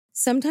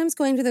Sometimes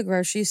going to the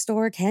grocery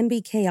store can be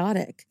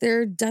chaotic.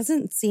 There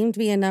doesn't seem to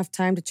be enough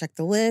time to check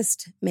the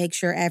list, make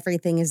sure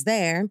everything is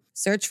there,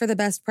 search for the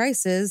best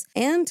prices,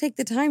 and take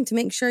the time to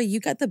make sure you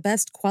get the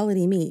best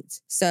quality meat.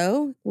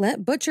 So,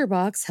 let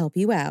ButcherBox help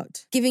you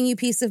out. Giving you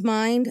peace of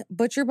mind,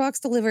 ButcherBox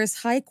delivers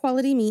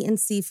high-quality meat and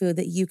seafood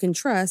that you can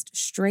trust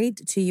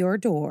straight to your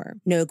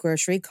door. No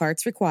grocery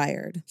carts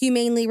required.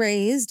 Humanely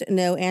raised,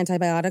 no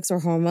antibiotics or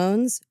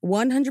hormones,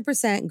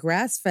 100%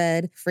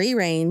 grass-fed,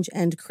 free-range,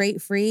 and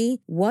crate-free.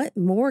 What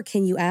more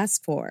can you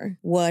ask for?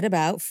 What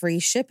about free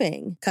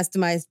shipping,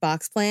 customized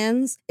box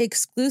plans,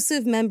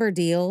 exclusive member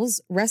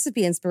deals,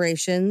 recipe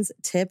inspirations,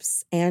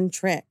 tips, and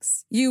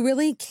tricks? You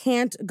really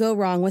can't go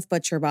wrong with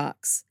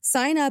ButcherBox.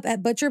 Sign up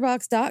at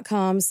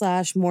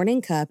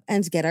butcherbox.com/morningcup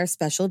and get our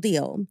special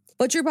deal.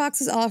 ButcherBox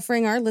is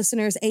offering our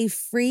listeners a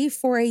free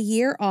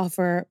for-a-year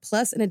offer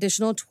plus an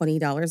additional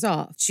 $20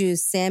 off.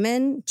 Choose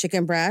salmon,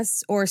 chicken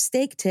breasts, or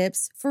steak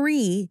tips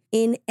free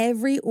in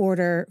every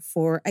order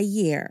for a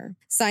year.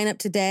 Sign up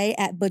today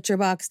at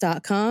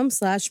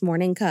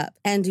butcherbox.com/morningcup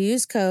and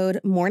use code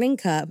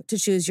morningcup to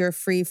choose your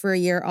free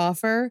for-a-year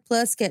offer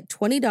plus get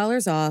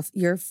 $20 off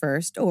your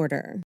first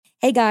order.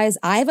 Hey guys,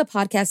 I have a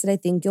podcast that I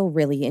think you'll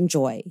really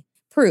enjoy.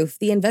 Proof,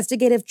 the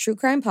investigative true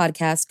crime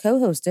podcast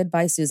co-hosted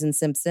by Susan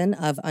Simpson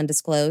of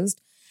Undisclosed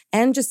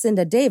and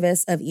Jacinda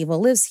Davis of Evil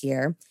Lives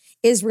Here,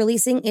 is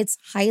releasing its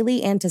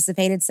highly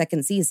anticipated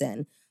second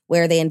season,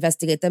 where they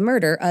investigate the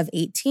murder of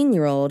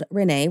 18-year-old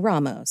Renee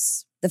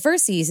Ramos. The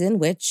first season,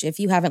 which, if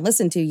you haven't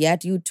listened to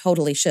yet, you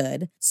totally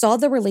should, saw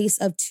the release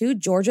of 2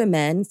 Georgia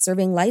men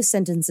serving life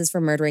sentences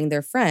for murdering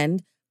their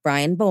friend,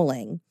 Brian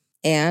Bowling.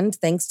 And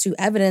thanks to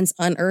evidence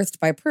unearthed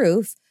by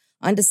Proof,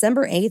 on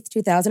December 8th,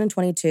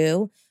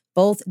 2022,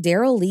 both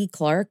Daryl Lee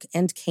Clark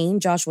and Kane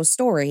Joshua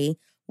Story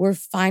were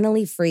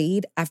finally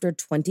freed after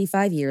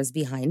 25 years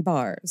behind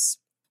bars.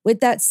 With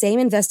that same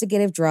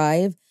investigative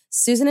drive,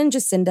 Susan and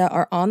Jacinda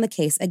are on the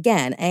case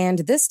again, and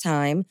this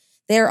time,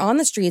 they are on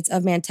the streets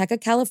of Manteca,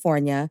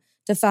 California,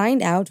 to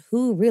find out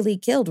who really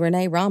killed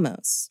Renee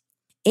Ramos.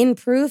 In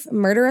Proof,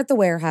 Murder at the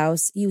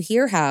Warehouse, you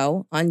hear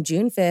how, on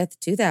June 5th,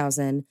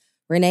 2000,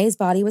 Renee's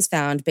body was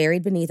found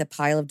buried beneath a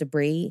pile of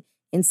debris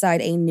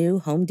inside a new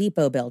Home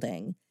Depot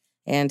building,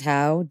 and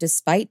how,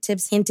 despite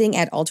tips hinting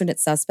at alternate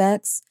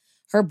suspects,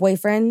 her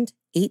boyfriend,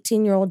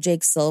 18-year-old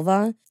Jake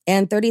Silva,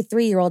 and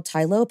 33-year-old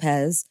Ty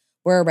Lopez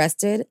were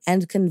arrested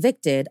and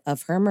convicted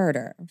of her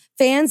murder.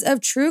 Fans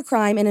of true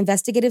crime and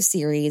investigative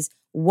series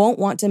won't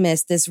want to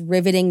miss this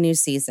riveting new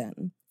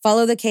season.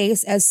 Follow the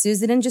case as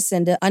Susan and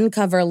Jacinda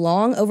uncover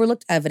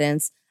long-overlooked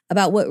evidence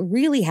about what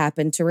really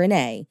happened to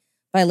Renee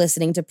by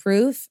listening to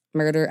Proof,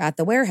 Murder at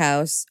the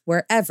Warehouse,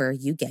 wherever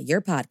you get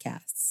your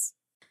podcasts.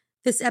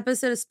 This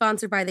episode is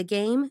sponsored by the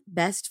game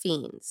Best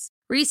Fiends.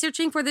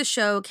 Researching for the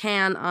show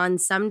can, on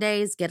some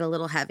days, get a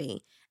little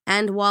heavy.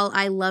 And while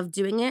I love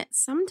doing it,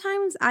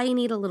 sometimes I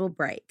need a little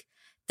break.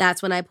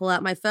 That's when I pull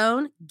out my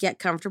phone, get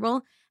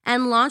comfortable,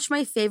 and launch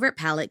my favorite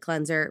palate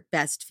cleanser,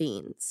 Best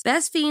Fiends.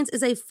 Best Fiends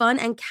is a fun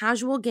and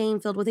casual game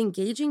filled with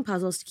engaging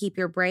puzzles to keep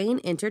your brain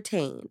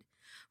entertained.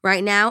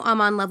 Right now, I'm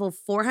on level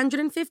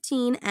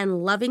 415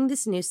 and loving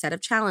this new set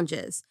of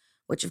challenges,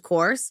 which, of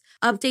course,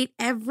 update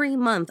every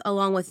month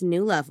along with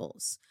new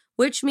levels,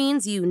 which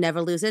means you never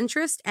lose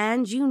interest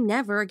and you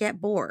never get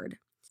bored.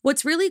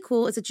 What's really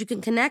cool is that you can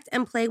connect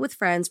and play with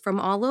friends from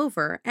all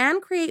over and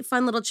create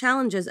fun little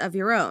challenges of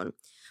your own,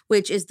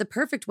 which is the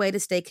perfect way to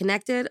stay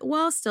connected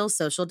while still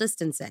social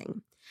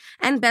distancing.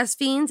 And Best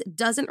Fiends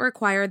doesn't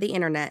require the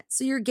internet,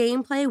 so your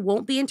gameplay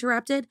won't be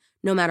interrupted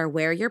no matter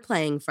where you're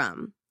playing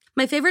from.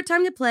 My favorite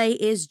time to play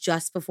is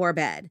just before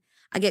bed.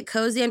 I get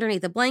cozy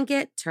underneath a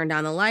blanket, turn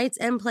down the lights,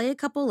 and play a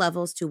couple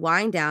levels to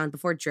wind down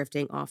before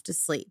drifting off to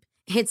sleep.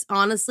 It's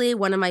honestly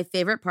one of my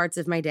favorite parts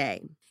of my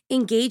day.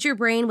 Engage your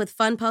brain with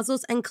fun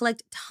puzzles and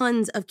collect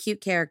tons of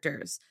cute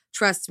characters.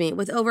 Trust me,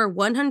 with over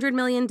 100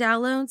 million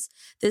downloads,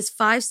 this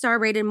 5-star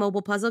rated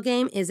mobile puzzle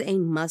game is a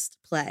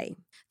must-play.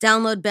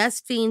 Download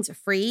Best Fiends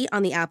free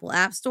on the Apple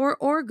App Store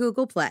or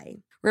Google Play.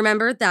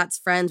 Remember, that's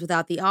friends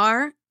without the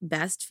R,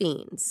 Best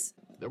Fiends.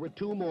 There were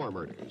 2 more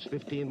murders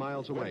 15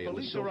 miles away. When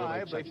police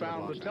arrived, they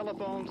found the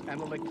telephones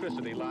and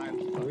electricity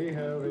lines. We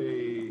have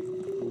a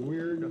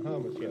weird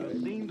homicide. A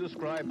scene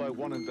described by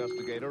one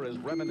investigator as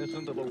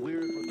reminiscent of a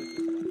weird...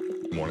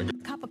 Morning.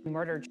 Cup of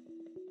murder.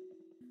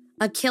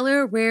 A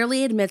killer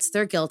rarely admits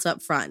their guilt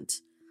up front.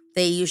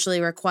 They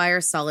usually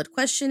require solid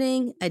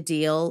questioning, a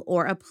deal,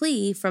 or a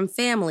plea from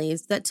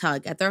families that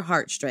tug at their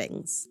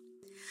heartstrings.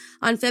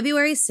 On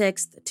February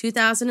 6,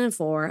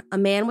 2004, a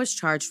man was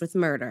charged with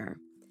murder.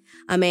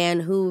 A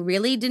man who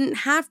really didn't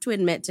have to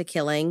admit to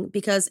killing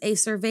because a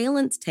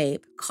surveillance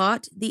tape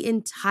caught the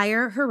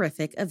entire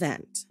horrific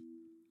event.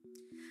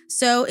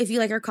 So if you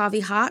like your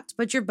coffee hot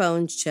but your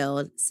bones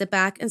chilled, sit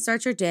back and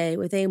start your day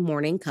with a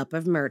morning cup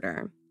of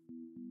murder.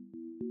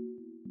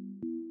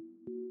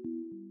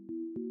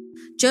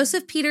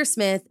 Joseph Peter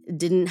Smith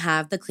didn't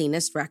have the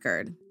cleanest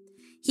record.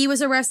 He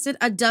was arrested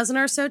a dozen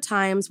or so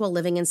times while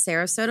living in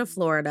Sarasota,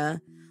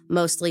 Florida,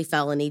 mostly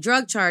felony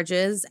drug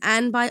charges,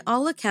 and by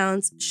all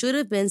accounts should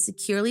have been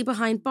securely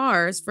behind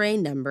bars for a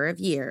number of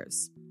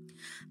years.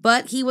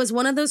 But he was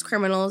one of those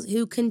criminals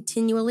who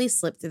continually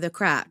slipped through the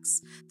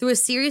cracks, through a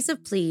series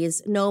of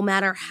pleas no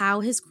matter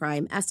how his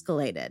crime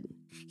escalated.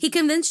 He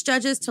convinced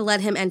judges to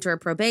let him enter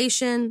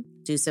probation,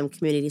 do some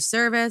community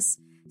service,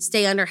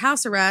 stay under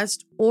house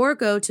arrest, or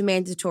go to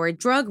mandatory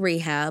drug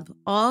rehab,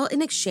 all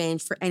in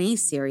exchange for any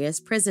serious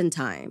prison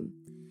time.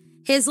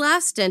 His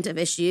last stint of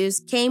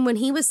issues came when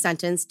he was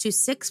sentenced to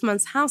 6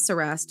 months house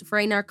arrest for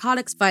a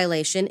narcotics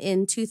violation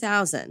in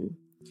 2000.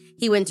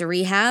 He went to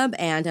rehab,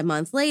 and a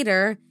month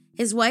later,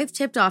 his wife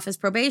tipped off his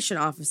probation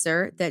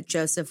officer that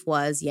Joseph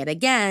was, yet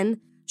again,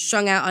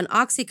 strung out on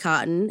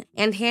Oxycontin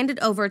and handed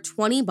over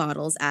 20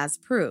 bottles as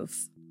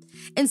proof.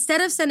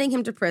 Instead of sending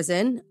him to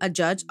prison, a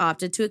judge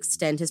opted to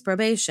extend his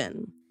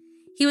probation.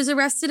 He was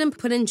arrested and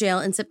put in jail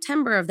in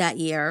September of that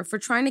year for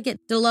trying to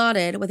get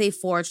Dilaudid with a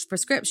forged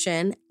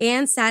prescription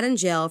and sat in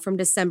jail from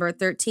December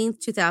 13,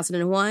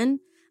 2001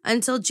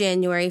 until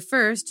January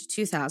 1,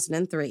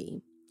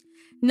 2003.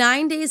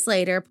 9 days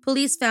later,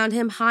 police found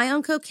him high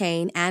on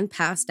cocaine and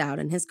passed out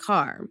in his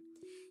car.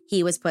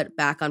 He was put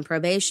back on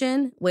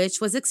probation, which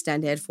was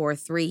extended for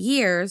 3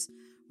 years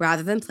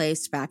rather than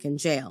placed back in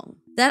jail.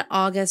 That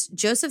August,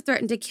 Joseph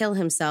threatened to kill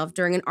himself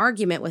during an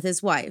argument with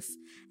his wife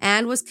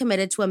and was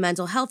committed to a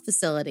mental health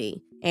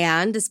facility,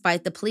 and,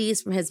 despite the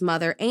pleas from his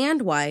mother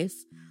and wife,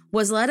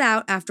 was let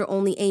out after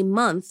only a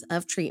month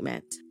of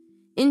treatment.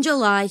 In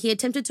July, he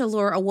attempted to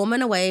lure a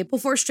woman away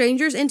before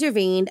strangers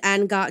intervened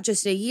and got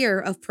just a year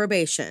of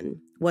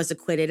probation, was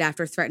acquitted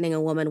after threatening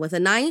a woman with a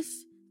knife,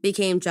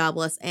 became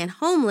jobless and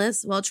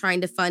homeless while trying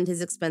to fund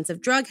his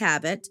expensive drug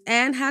habit,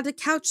 and had to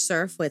couch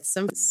surf with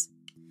some friends.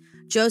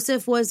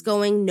 Joseph was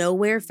going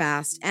nowhere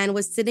fast and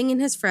was sitting in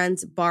his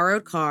friend's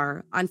borrowed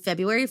car on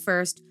February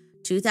 1st,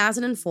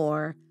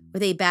 2004,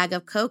 with a bag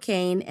of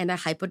cocaine and a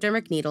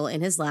hypodermic needle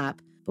in his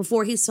lap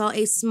before he saw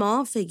a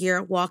small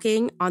figure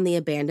walking on the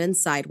abandoned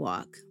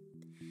sidewalk.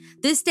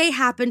 This day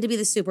happened to be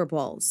the Super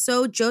Bowl,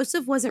 so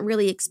Joseph wasn't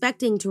really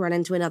expecting to run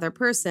into another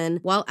person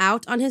while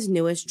out on his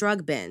newest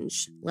drug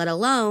binge, let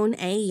alone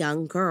a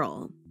young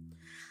girl.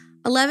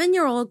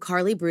 11-year-old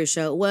Carlie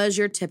Bruscia was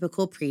your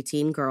typical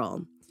preteen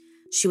girl.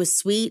 She was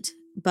sweet,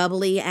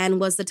 bubbly, and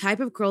was the type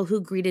of girl who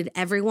greeted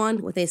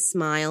everyone with a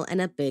smile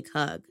and a big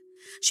hug.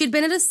 She'd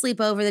been at a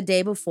sleepover the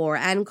day before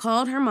and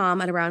called her mom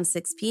at around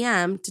 6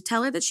 p.m. to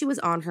tell her that she was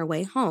on her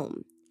way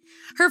home.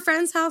 Her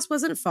friend's house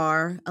wasn't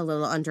far, a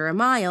little under a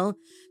mile,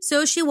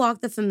 so she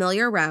walked the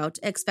familiar route,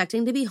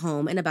 expecting to be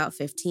home in about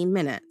 15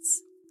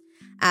 minutes.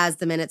 As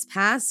the minutes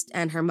passed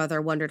and her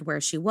mother wondered where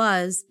she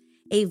was,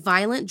 a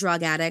violent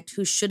drug addict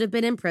who should have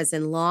been in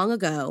prison long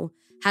ago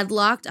had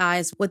locked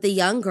eyes with the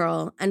young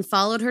girl and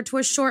followed her to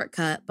a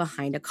shortcut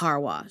behind a car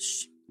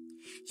wash.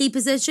 He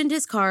positioned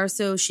his car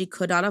so she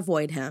could not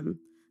avoid him,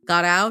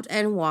 got out,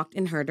 and walked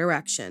in her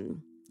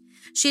direction.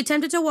 She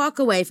attempted to walk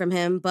away from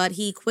him, but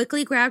he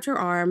quickly grabbed her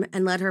arm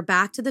and led her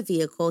back to the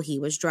vehicle he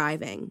was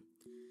driving.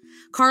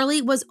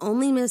 Carlie was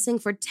only missing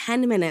for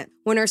 10 minutes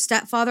when her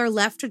stepfather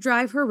left to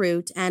drive her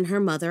route and her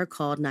mother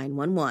called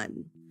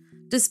 911.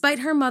 Despite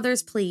her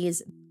mother's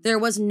pleas, there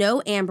was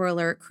no Amber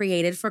Alert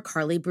created for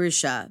Carlie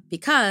Bruscia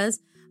because,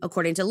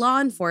 according to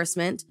law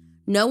enforcement,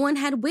 no one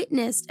had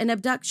witnessed an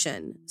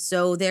abduction,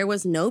 so there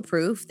was no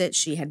proof that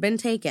she had been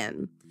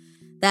taken.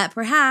 That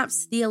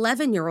perhaps the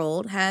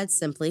 11-year-old had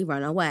simply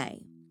run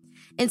away.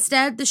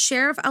 Instead, the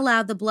sheriff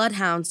allowed the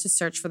bloodhounds to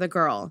search for the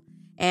girl,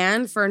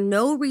 and for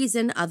no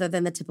reason other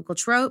than the typical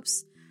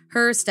tropes,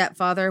 her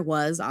stepfather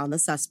was on the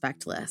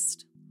suspect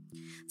list.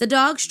 The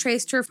dogs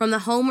traced her from the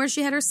home where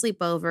she had her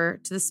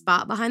sleepover to the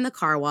spot behind the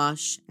car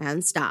wash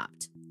and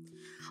stopped.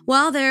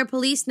 While there,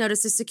 police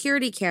noticed a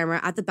security camera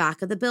at the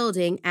back of the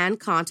building and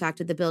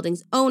contacted the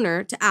building's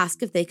owner to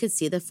ask if they could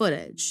see the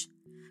footage.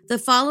 The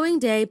following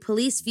day,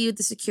 police viewed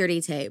the security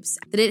tapes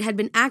that it had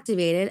been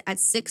activated at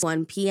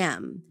 6:01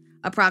 p.m.,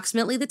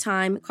 approximately the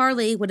time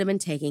Carlie would have been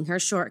taking her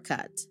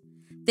shortcut.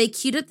 They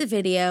queued up the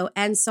video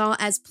and saw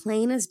as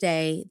plain as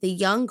day the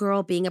young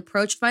girl being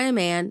approached by a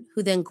man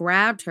who then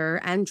grabbed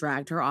her and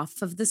dragged her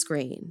off of the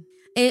screen.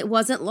 It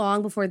wasn't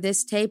long before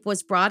this tape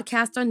was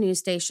broadcast on news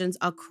stations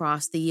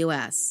across the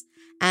U.S.,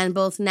 and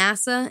both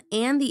NASA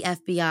and the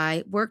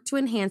FBI worked to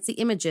enhance the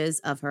images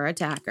of her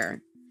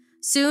attacker.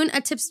 Soon, a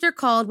tipster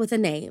called with a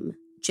name,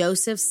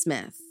 Joseph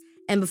Smith,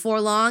 and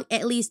before long,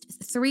 at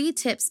least 3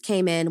 tips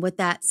came in with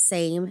that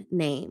same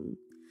name.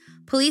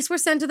 Police were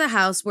sent to the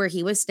house where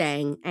he was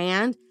staying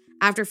and,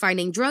 after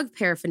finding drug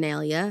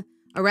paraphernalia,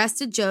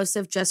 arrested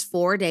Joseph just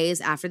 4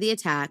 days after the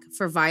attack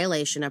for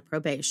violation of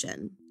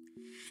probation.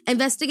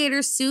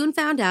 Investigators soon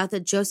found out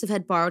that Joseph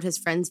had borrowed his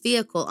friend's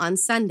vehicle on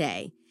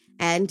Sunday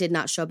and did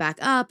not show back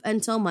up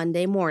until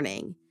Monday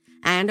morning,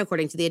 and,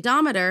 according to the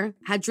odometer,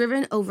 had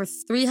driven over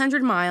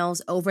 300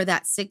 miles over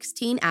that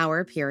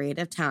 16-hour period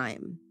of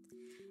time.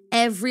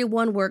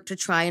 Everyone worked to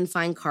try and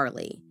find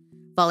Carlie.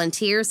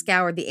 Volunteers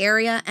scoured the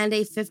area, and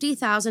a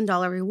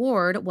 $50,000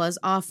 reward was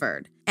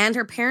offered, and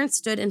her parents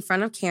stood in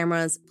front of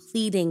cameras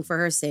pleading for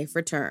her safe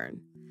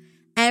return.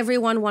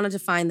 Everyone wanted to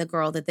find the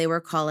girl that they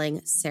were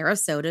calling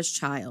Sarasota's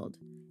child.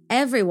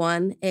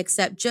 Everyone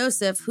except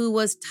Joseph, who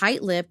was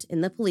tight-lipped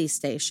in the police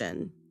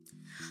station.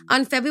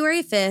 On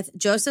February 5th,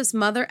 Joseph's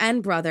mother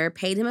and brother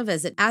paid him a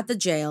visit at the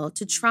jail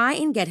to try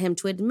and get him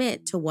to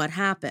admit to what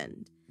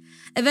happened.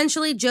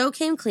 Eventually, Joe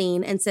came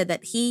clean and said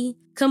that he,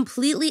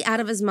 completely out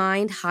of his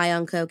mind, high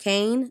on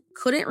cocaine,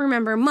 couldn't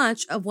remember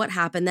much of what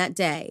happened that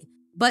day,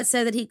 but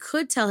said that he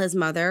could tell his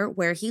mother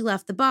where he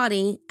left the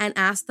body and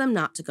asked them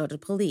not to go to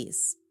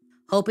police,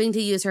 hoping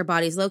to use her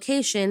body's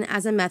location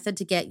as a method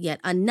to get yet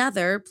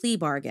another plea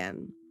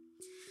bargain.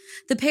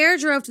 The pair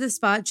drove to the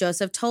spot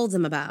Joseph told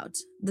them about,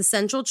 the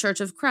Central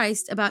Church of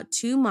Christ, about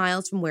 2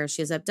 miles from where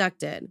she was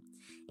abducted,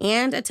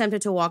 and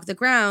attempted to walk the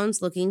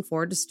grounds looking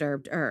for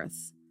disturbed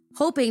earth,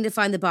 hoping to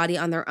find the body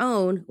on their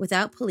own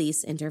without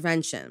police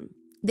intervention.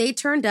 They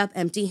turned up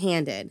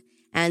empty-handed,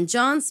 and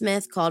John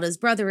Smith called his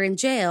brother in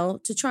jail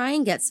to try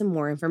and get some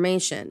more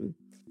information.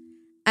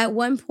 At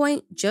one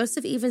point,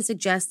 Joseph even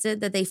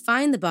suggested that they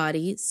find the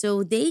body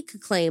so they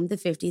could claim the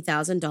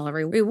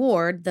 $50,000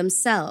 reward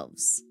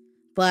themselves.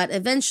 But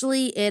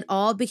eventually, it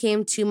all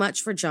became too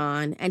much for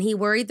John, and he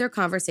worried their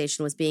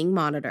conversation was being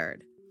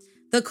monitored.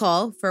 The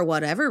call, for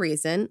whatever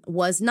reason,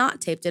 was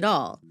not taped at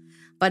all,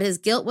 but his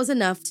guilt was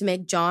enough to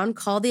make John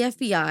call the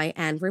FBI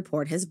and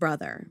report his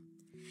brother.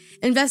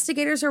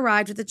 Investigators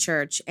arrived at the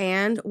church,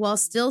 and while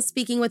still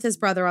speaking with his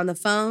brother on the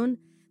phone,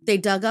 they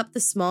dug up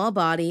the small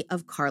body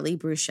of Carlie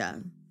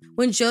Bruscia.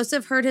 When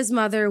Joseph heard his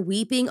mother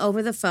weeping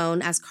over the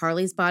phone as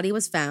Carlie's body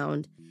was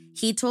found,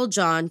 he told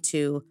John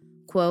to,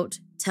 quote,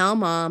 "Tell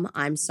Mom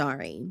I'm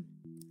sorry."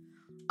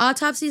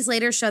 Autopsies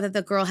later show that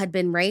the girl had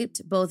been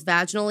raped both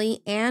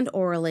vaginally and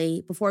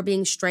orally before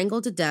being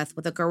strangled to death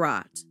with a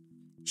garrote.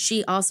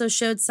 She also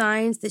showed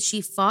signs that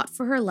she fought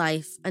for her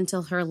life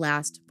until her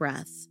last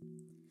breath.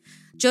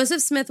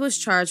 Joseph Smith was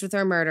charged with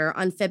her murder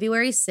on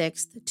February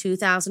 6,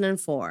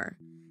 2004,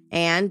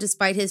 and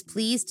despite his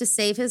pleas to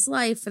save his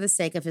life for the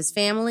sake of his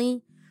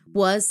family,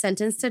 was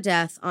sentenced to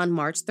death on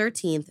March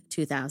 13,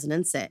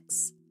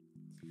 2006.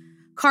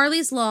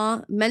 Carlie's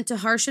law, meant to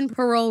harshen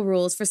parole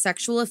rules for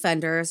sexual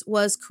offenders,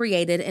 was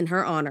created in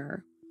her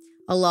honor.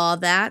 A law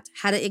that,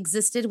 had it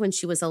existed when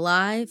she was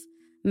alive,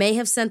 may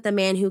have sent the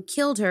man who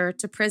killed her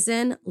to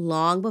prison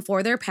long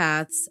before their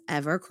paths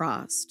ever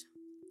crossed.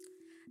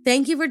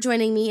 Thank you for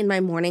joining me in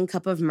my morning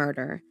cup of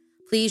murder.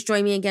 Please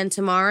join me again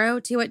tomorrow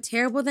to hear what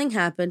terrible thing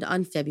happened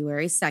on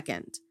February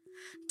 2nd.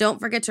 Don't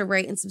forget to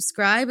rate and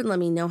subscribe and let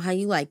me know how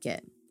you like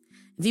it.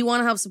 If you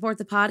want to help support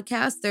the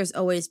podcast, there's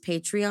always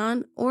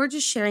Patreon or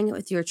just sharing it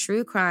with your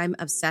true crime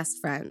obsessed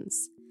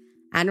friends.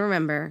 And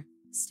remember,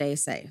 stay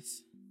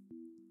safe.